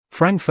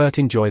Frankfurt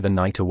enjoy the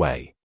night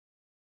away.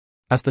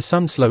 As the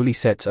sun slowly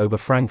sets over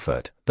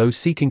Frankfurt, those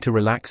seeking to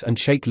relax and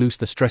shake loose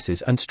the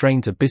stresses and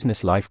strains of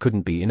business life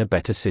couldn't be in a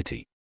better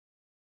city.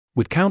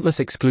 With countless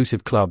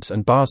exclusive clubs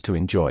and bars to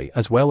enjoy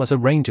as well as a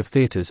range of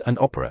theaters and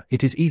opera,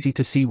 it is easy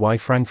to see why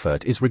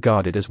Frankfurt is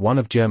regarded as one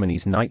of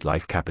Germany's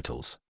nightlife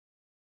capitals.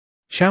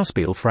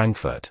 Schauspiel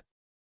Frankfurt.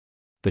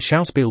 The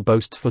Schauspiel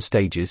boasts 4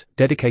 stages,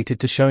 dedicated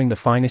to showing the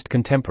finest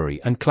contemporary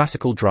and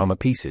classical drama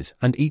pieces,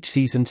 and each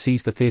season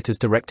sees the theater's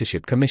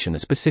directorship commission a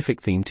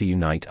specific theme to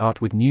unite art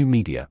with new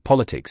media,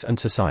 politics and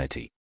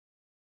society.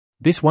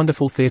 This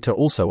wonderful theater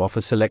also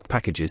offers select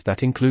packages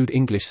that include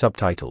English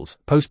subtitles,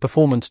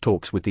 post-performance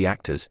talks with the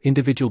actors,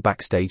 individual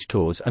backstage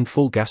tours and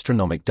full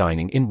gastronomic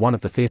dining in one of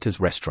the theater's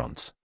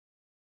restaurants.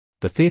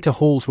 The theater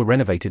halls were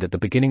renovated at the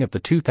beginning of the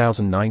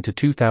 2009 to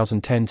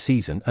 2010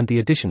 season, and the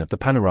addition of the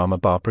Panorama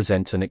Bar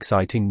presents an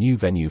exciting new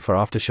venue for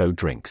after-show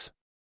drinks.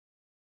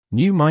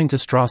 New Mainzer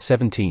Straße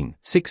 17,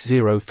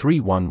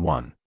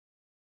 60311.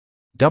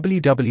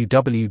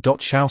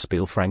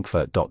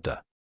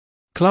 www.schauspielfrankfurt.de.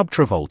 Club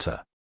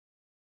Travolta.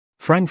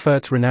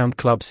 Frankfurt's renowned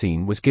club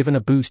scene was given a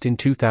boost in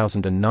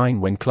 2009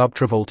 when Club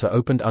Travolta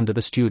opened under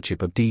the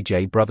stewardship of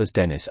DJ brothers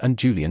Dennis and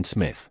Julian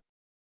Smith.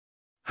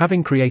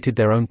 Having created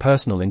their own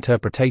personal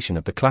interpretation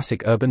of the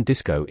classic urban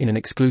disco in an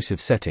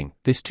exclusive setting,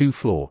 this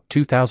 2-floor,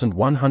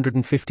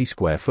 2,150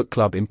 square foot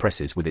club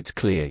impresses with its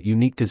clear,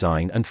 unique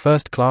design and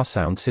first-class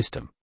sound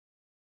system.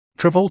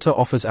 Travolta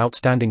offers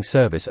outstanding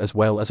service as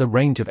well as a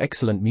range of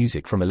excellent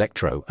music from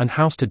electro and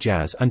house to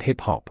jazz and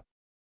hip-hop.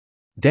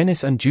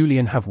 Dennis and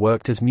Julian have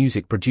worked as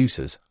music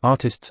producers,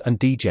 artists and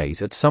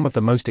DJs at some of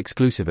the most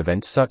exclusive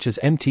events such as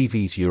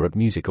MTV's Europe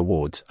Music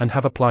Awards and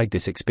have applied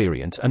this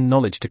experience and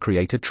knowledge to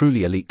create a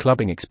truly elite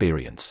clubbing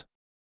experience.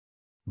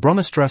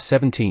 Bronnerstrasse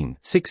 17,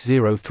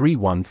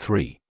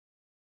 60313.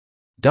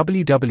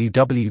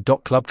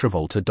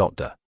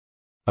 www.clubtravolta.de.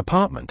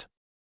 Apartment.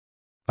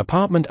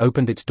 Apartment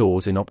opened its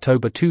doors in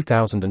October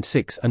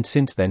 2006 and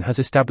since then has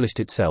established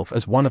itself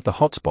as one of the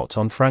hotspots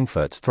on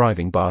Frankfurt's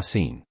thriving bar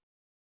scene.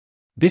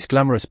 This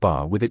glamorous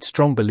bar, with its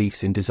strong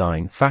beliefs in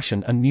design,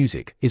 fashion and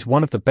music, is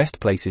one of the best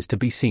places to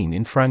be seen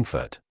in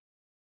Frankfurt.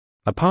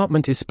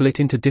 Apartment is split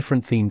into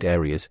different themed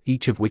areas,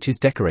 each of which is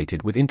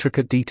decorated with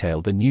intricate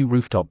detail, the new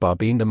rooftop bar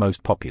being the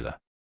most popular.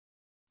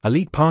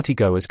 Elite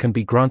partygoers can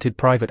be granted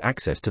private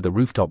access to the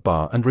rooftop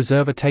bar and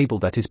reserve a table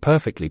that is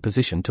perfectly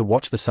positioned to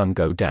watch the sun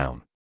go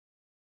down.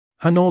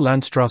 Hanau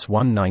Landstrasse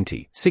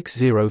 190,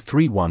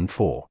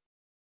 60314.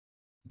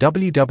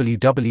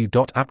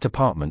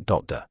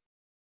 www.aptapartment.de.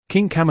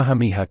 King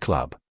Kamehameha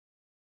Club.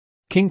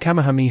 King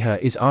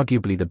Kamehameha is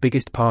arguably the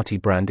biggest party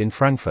brand in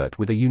Frankfurt,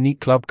 with a unique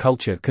club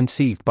culture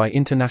conceived by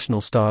international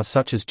stars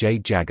such as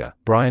Jade Jagger,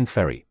 Brian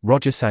Ferry,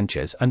 Roger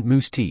Sanchez and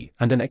Moose T,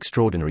 and an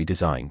extraordinary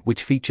design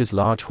which features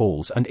large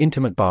halls and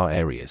intimate bar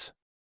areas.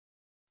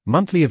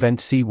 Monthly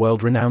events see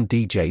world-renowned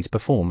DJs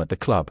perform at the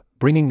club,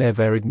 bringing their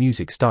varied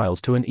music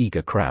styles to an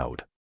eager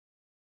crowd.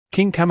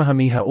 King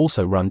Kamehameha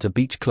also runs a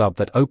beach club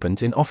that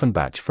opens in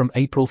Offenbach from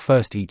April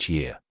 1st each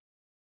year.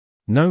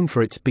 Known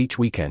for its beach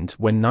weekends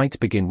when nights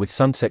begin with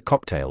sunset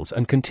cocktails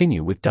and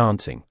continue with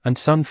dancing, and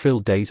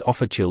sun-filled days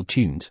offer chilled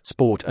tunes,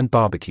 sport and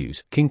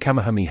barbecues, King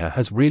Kamehameha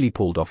has really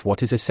pulled off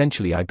what is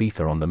essentially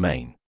Ibiza on the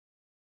Main.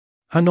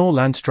 Hanau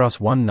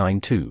Landstrasse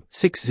 192,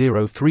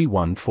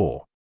 60314.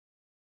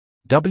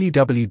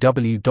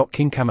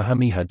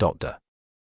 www.kingkamehameha.de.